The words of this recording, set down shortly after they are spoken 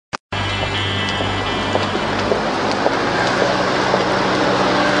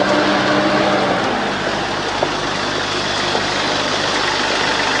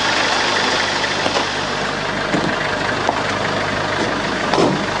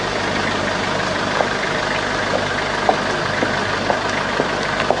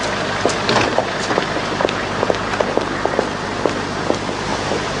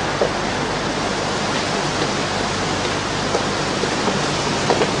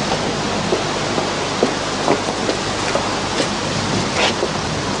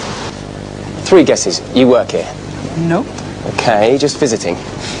3 guesses. You work here? Nope. Okay, just visiting.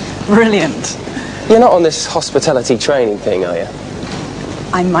 Brilliant. You're not on this hospitality training thing, are you?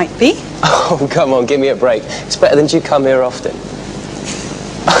 I might be. Oh, come on, give me a break. It's better than you come here often.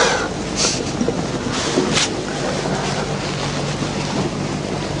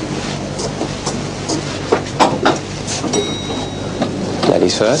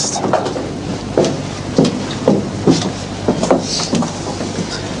 Ladies first.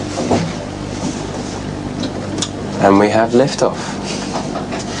 And we have liftoff.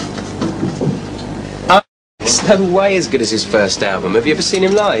 Oh, it's no way as good as his first album. Have you ever seen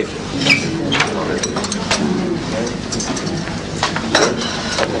him live?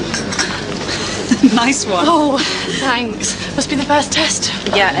 Nice one. Oh, thanks. Must be the first test.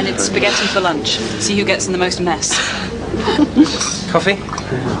 Yeah, and it's spaghetti for lunch. See who gets in the most mess. Coffee?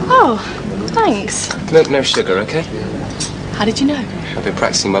 Oh, thanks. Milk, no sugar, okay? How did you know? I've been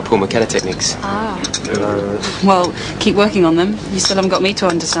practicing my Paul McKenna techniques. Ah. Well, keep working on them. You still haven't got me to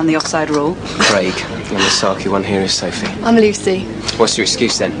understand the offside rule. Craig, and the Saki one here is Sophie. I'm Lucy. What's your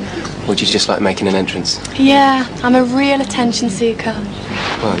excuse then? Would you just like making an entrance? Yeah, I'm a real attention seeker.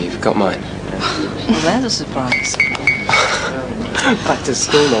 Well, you've got mine. Well, there's a surprise. Back to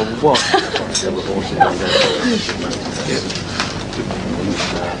school or what?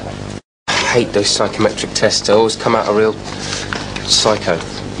 I hate those psychometric tests. They always come out a real psycho.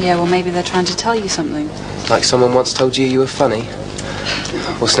 Yeah, well, maybe they're trying to tell you something. Like someone once told you were funny.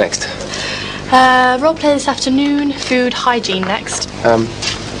 What's next? Role play this afternoon, food hygiene next.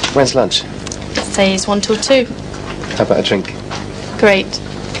 When's lunch? Says 1 till 2. How about a drink? Great.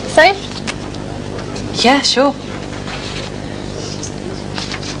 Safe? Yeah, sure.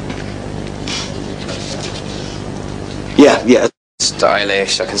 Yeah.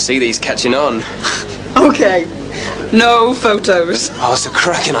 Stylish. I can see these catching on. Okay. No photos. Oh, it's a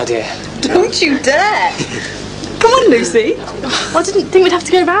cracking idea. Don't you dare. Come on, Lucy. Well, I didn't think we'd have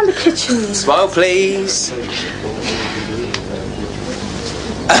to go around the kitchen. Smile, please.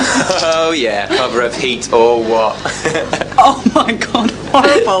 Oh, yeah. Cover of heat or what? Oh, my God.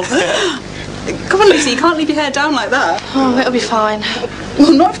 Horrible. Come on, Lucy. You can't leave your hair down like that. Oh, it'll be fine.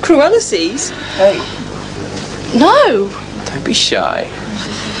 Well, not if Cruella sees. Hey. No. Don't be shy.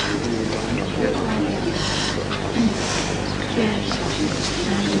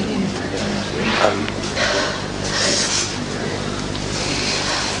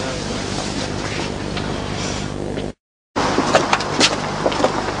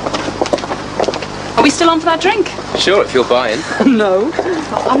 Are we still on for that drink? Sure, if you're buying. No.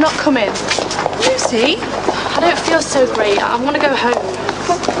 I'm not coming. Lucy? I don't feel so great. I want to go home.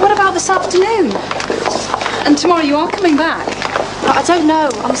 What about this afternoon? And tomorrow you are coming back. But I don't know.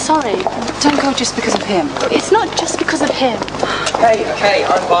 I'm sorry. Don't go just because of him. It's not just because of him. Okay,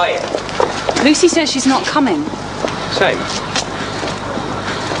 I'm buying. Lucy says she's not coming. Same.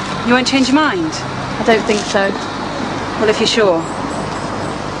 You won't change your mind? I don't think so. Well, if you're sure.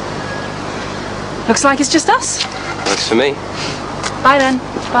 Looks like it's just us. Works for me. Bye then.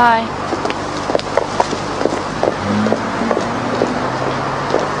 Bye.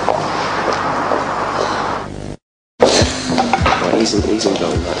 Right, easy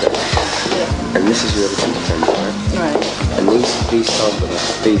going like that. And this is your other 2 friends, right? Right. And these cards are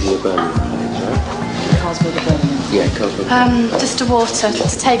these are your Birmingham players, right? Carlsberg of Birmingham. Yeah, Carlsberg. Just a water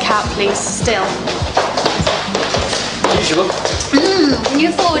to take out, please. Still. Usual. Can you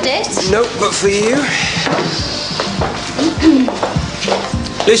afford it? Nope, but for you.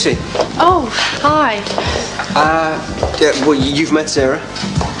 Lucy. Oh, hi. Yeah, well, you've met Sarah.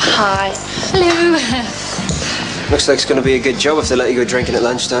 Hi. Hello. Looks like it's going to be a good job if they let you go drinking at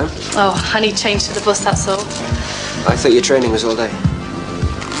lunchtime. Oh, I need change for the bus, that's all. I thought your training was all day.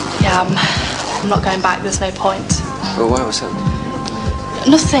 Yeah, I'm not going back. There's no point. Well, why was that?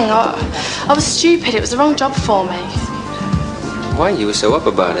 Nothing. I was stupid. It was the wrong job for me. Why you were so up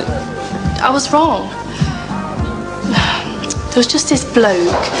about it? I was wrong. There was just this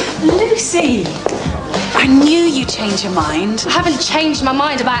bloke. Lucy! I knew you'd change your mind. I haven't changed my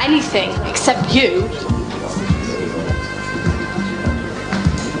mind about anything, except you.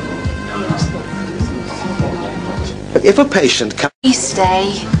 If a patient can... Please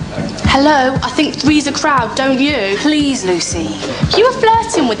stay. Hello? I think three's a crowd, don't you? Please, Lucy. You were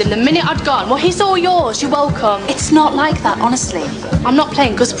flirting with him the minute I'd gone. Well, he's all yours. You're welcome. It's not like that, honestly. I'm not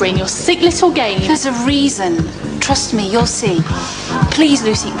playing Gooseberry in your sick little game. There's a reason. Trust me, you'll see. Please,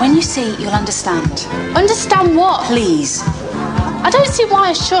 Lucy, when you see, you'll understand. Understand what? Please. I don't see why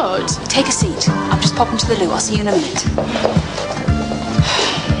I should. Take a seat. I'm just popping to the loo. I'll see you in a minute.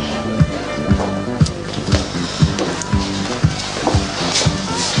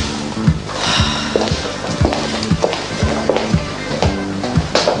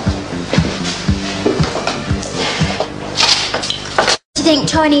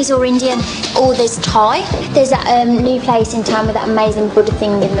 Chinese or Indian, or there's Thai. There's that new place in town with that amazing Buddha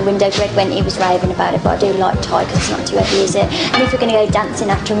thing in the window. Greg went, he was raving about it, but I do like Thai because it's not too heavy, is it? And if we're going to go dancing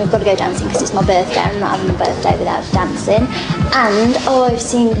after, and we've got to go dancing because it's my birthday, I'm not having a birthday without dancing. And I've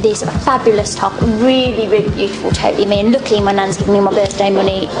seen this fabulous top, really, really beautiful, totally me. And luckily my nan's given me my birthday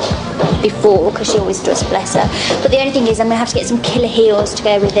money before, because she always does, bless her. But the only thing is I'm going to have to get some killer heels to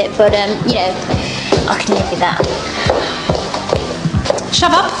go with it, but you know, I can live with that.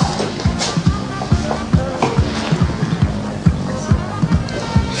 Shove up.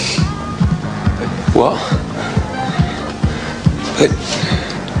 What? But...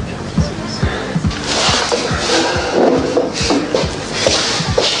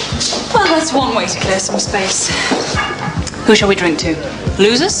 Well, that's one way to clear some space. Who shall we drink to?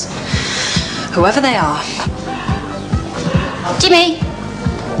 Losers? Whoever they are. Jimmy,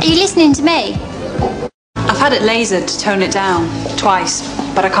 are you listening to me? I've had it lasered to tone it down twice,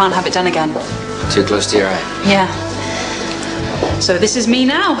 but I can't have it done again. Too close to your eye. Yeah. So this is me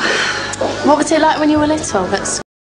now. What was it like when you were little?